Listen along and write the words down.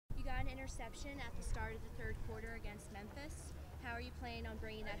interception at the start of the third quarter against Memphis. How are you planning on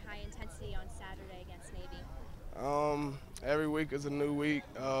bringing that high intensity on Saturday against Navy? Every week is a new week.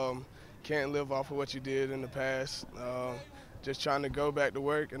 Can't live off of what you did in the past. Just trying to go back to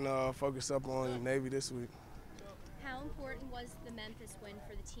work and focus up on Navy this week. How important was the Memphis win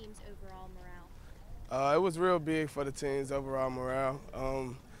for the team's overall morale? It was real big for the team's overall morale.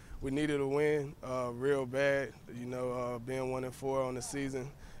 We needed a win real bad. Being 1-4 on the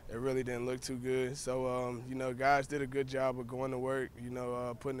season, it really didn't look too good. So, guys did a good job of going to work,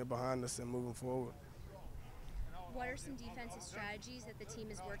 putting it behind us and moving forward. What are some defensive strategies that the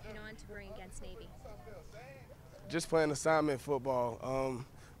team is working on to bring against Navy? Just playing assignment football.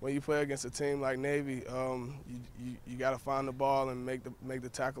 When you play against a team like Navy, you got to find the ball and make the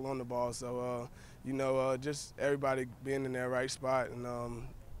tackle on the ball. So, just everybody being in their right spot and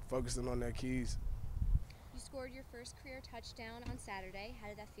focusing on their keys. You scored your first career touchdown on Saturday. How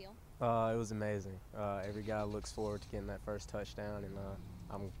did that feel? It was amazing. Every guy looks forward to getting that first touchdown, and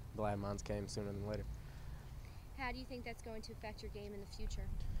I'm glad mine came sooner than later. How do you think that's going to affect your game in the future?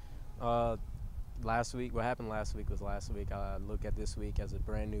 What happened last week was last week. I look at this week as a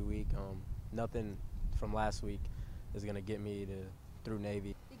brand new week. Nothing from last week is going to get me through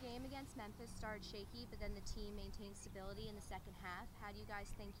Navy. The game against Memphis started shaky, but then the team maintained stability in the second half. How do you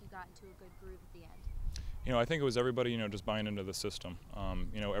guys think you got into a good groove at the end? I think it was everybody, just buying into the system.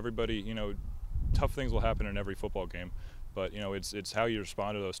 Everybody, tough things will happen in every football game, but it's how you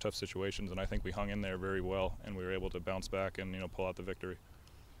respond to those tough situations, and I think we hung in there very well, and we were able to bounce back and pull out the victory.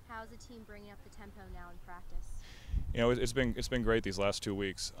 How's the team bringing up the tempo now in practice? It's been great these last 2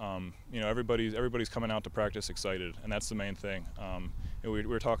 weeks. Everybody's coming out to practice excited, and that's the main thing. We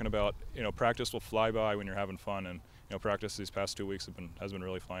were talking about practice will fly by when you're having fun, and practice these past 2 weeks has been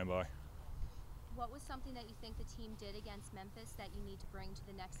really flying by. What was something that you think the team did against Memphis that you need to bring to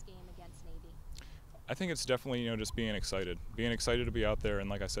the next game against Navy? I think it's definitely just being excited to be out there, and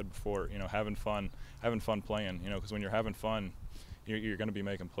like I said before, having fun playing. Because when you're having fun, you're going to be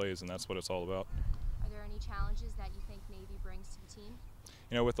making plays, and that's what it's all about. Are there any challenges that you think Navy brings to the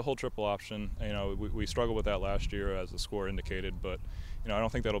team? With the whole triple option, we struggled with that last year, as the score indicated, but I don't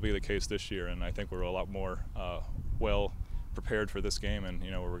think that'll be the case this year, and I think we're a lot more well prepared for this game, and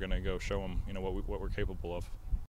we're going to go show them what we're capable of.